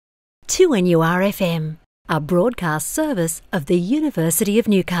2NURFM, a broadcast service of the University of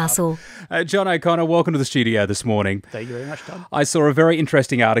Newcastle. John O'Connor, welcome to the studio this morning. Thank you very much, Tom. I saw a very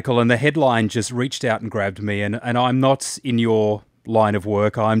interesting article and the headline just reached out and grabbed me, and I'm not in your line of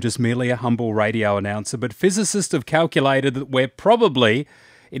work. I'm just merely a humble radio announcer, but physicists have calculated that we're probably,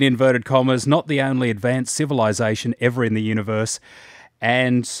 in inverted commas, not the only advanced civilization ever in the universe.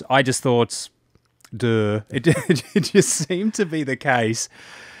 And I just thought, duh, it just seemed to be the case.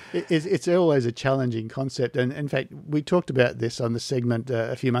 It's always a challenging concept. And in fact, we talked about this on the segment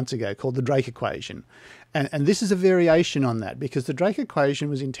a few months ago called the Drake equation. And this is a variation on that, because the Drake equation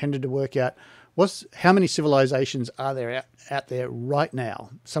was intended to work out how many civilizations are there out there right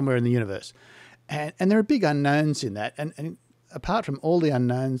now, somewhere in the universe. And there are big unknowns in that. And apart from all the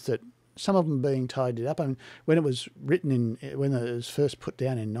unknowns that some of them being tidied up, I mean, when it was written when it was first put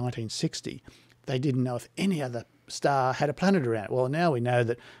down in 1960, they didn't know if any other star had a planet around it. Well, now we know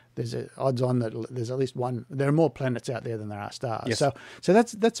that there's odds on that there's at least one. There are more planets out there than there are stars. Yes. So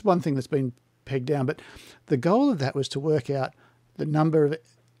that's one thing that's been pegged down. But the goal of that was to work out the number of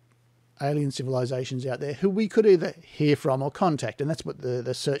alien civilizations out there who we could either hear from or contact. And that's what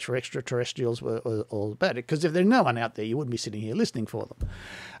the search for extraterrestrials were all about. Because if there's no one out there, you wouldn't be sitting here listening for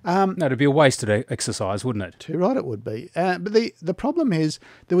them. No, it'd be a wasted exercise, wouldn't it? Too right it would be. But the problem is,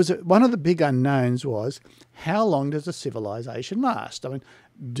 one of the big unknowns was, how long does a civilization last? I mean,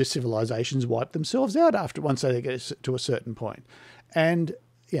 do civilizations wipe themselves out once they get to a certain point? And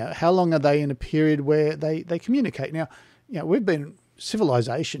how long are they in a period where they communicate? Now, we've been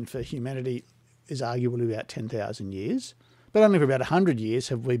civilization for humanity is arguably about 10,000 years, but only for about 100 years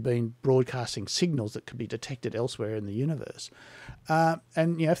have we been broadcasting signals that could be detected elsewhere in the universe.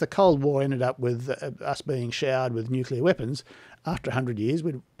 And if the Cold War ended up with us being showered with nuclear weapons, after 100 years,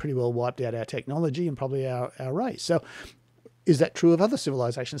 we'd pretty well wiped out our technology and probably our race. So is that true of other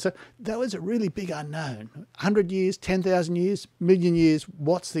civilizations? So that was a really big unknown. 100 years, 10,000 years, million years,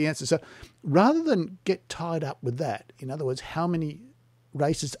 what's the answer? So rather than get tied up with that, in other words, how many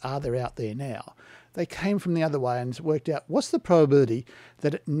races are there out there now, they came from the other way and worked out what's the probability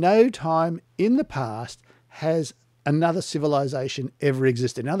that at no time in the past has another civilization ever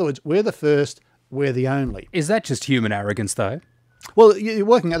existed. In other words, we're the first, we're the only. Is that just human arrogance, though? Well, you're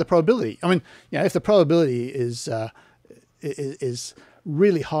working out the probability. I mean, if the probability is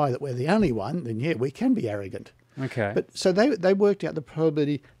really high that we're the only one, then yeah, we can be arrogant. Okay. But so they worked out the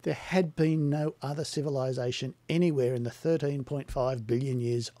probability there had been no other civilization anywhere in the 13.5 billion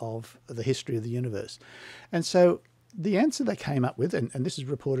years of the history of the universe. And so the answer they came up with, and this is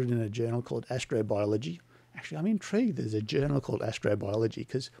reported in a journal called Astrobiology. Actually, I'm intrigued there's a journal called Astrobiology,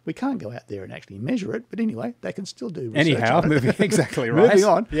 because we can't go out there and actually measure it. But anyway, they can still do research. Anyhow, exactly right. Moving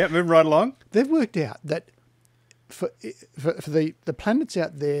on. Yeah, moving right along. They've worked out that for the planets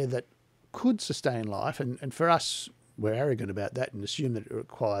out there that could sustain life, and for us, we're arrogant about that and assume that it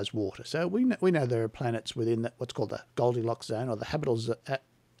requires water. So we know there are planets within what's called the Goldilocks zone, or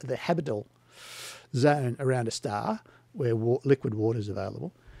the habitable zone around a star where liquid water is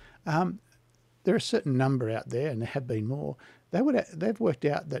available. There are a certain number out there, and there have been more. They've worked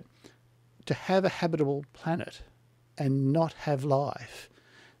out that to have a habitable planet and not have life,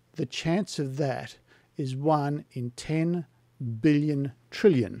 the chance of that is 1 in 10 billion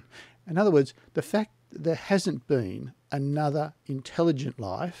trillion. In other words, the fact that there hasn't been another intelligent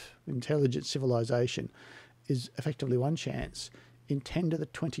life, intelligent civilization, is effectively one chance in 10 to the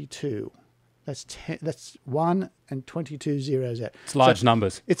 22. That's 1 and 22 zeros out. It's large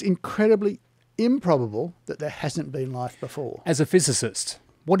numbers. It's incredibly improbable that there hasn't been life before. As a physicist,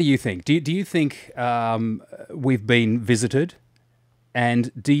 what do you think? Do you think we've been visited?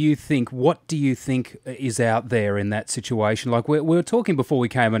 And what do you think is out there in that situation? Like we were talking before we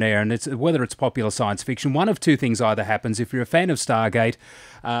came on air, and whether it's popular science fiction, one of two things either happens. If you're a fan of Stargate,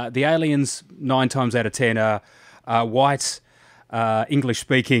 the aliens 9 times out of 10 are white,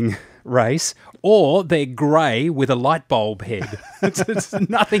 English-speaking race, or they're grey with a light bulb head. It's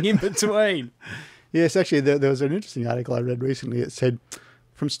nothing in between. Yes, actually, there was an interesting article I read recently. It said,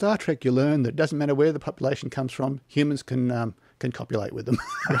 from Star Trek, you learn that it doesn't matter where the population comes from, humans can copulate with them.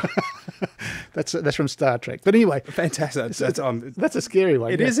 That's from Star Trek. But anyway, fantastic. That's a scary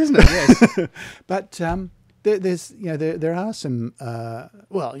one. It is, isn't it? Yes. But there are some.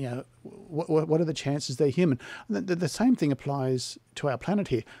 What are the chances they're human? The same thing applies to our planet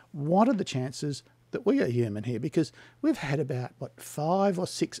here. What are the chances that we are human here? Because we've had about 5 or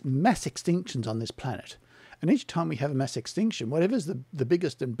 6 mass extinctions on this planet. And each time we have a mass extinction, whatever's the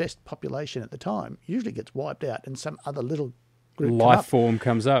biggest and best population at the time usually gets wiped out, and some other little group life form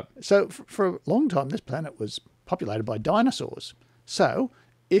comes up. So for a long time, this planet was populated by dinosaurs. So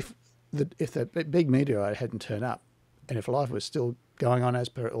if if the big meteorite hadn't turned up, and if life was still going on as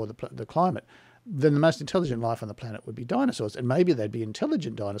per or the climate, then the most intelligent life on the planet would be dinosaurs, and maybe they'd be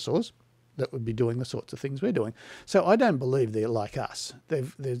intelligent dinosaurs that would be doing the sorts of things we're doing. So I don't believe they're like us.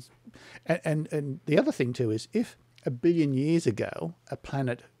 And the other thing too is, if 1 billion years ago a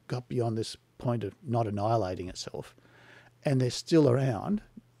planet got beyond this point of not annihilating itself, and they're still around,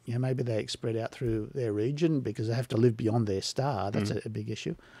 maybe they spread out through their region because they have to live beyond their star. That's a big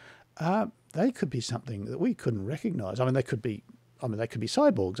issue. They could be something that we couldn't recognise. I mean, they could be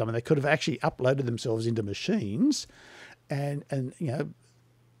cyborgs. I mean, they could have actually uploaded themselves into machines, and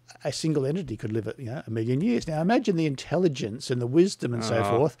a single entity could live at 1 million years. Now, imagine the intelligence and the wisdom and so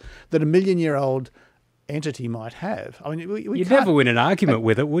forth that 1 million-year-old entity might have. I mean, you'd never win an argument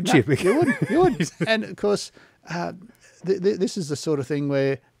with it, would you? You wouldn't. And of course, this is the sort of thing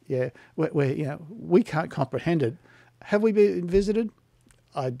where we can't comprehend it. Have we been visited?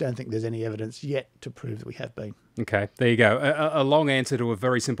 I don't think there's any evidence yet to prove that we have been. Okay, there you go. A long answer to a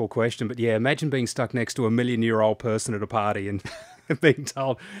very simple question, but yeah, imagine being stuck next to a 1 million-year-old person at a party and being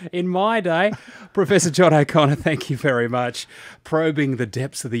told, in my day. Professor John O'Connor, thank you very much. Probing the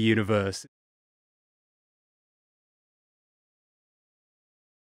depths of the universe.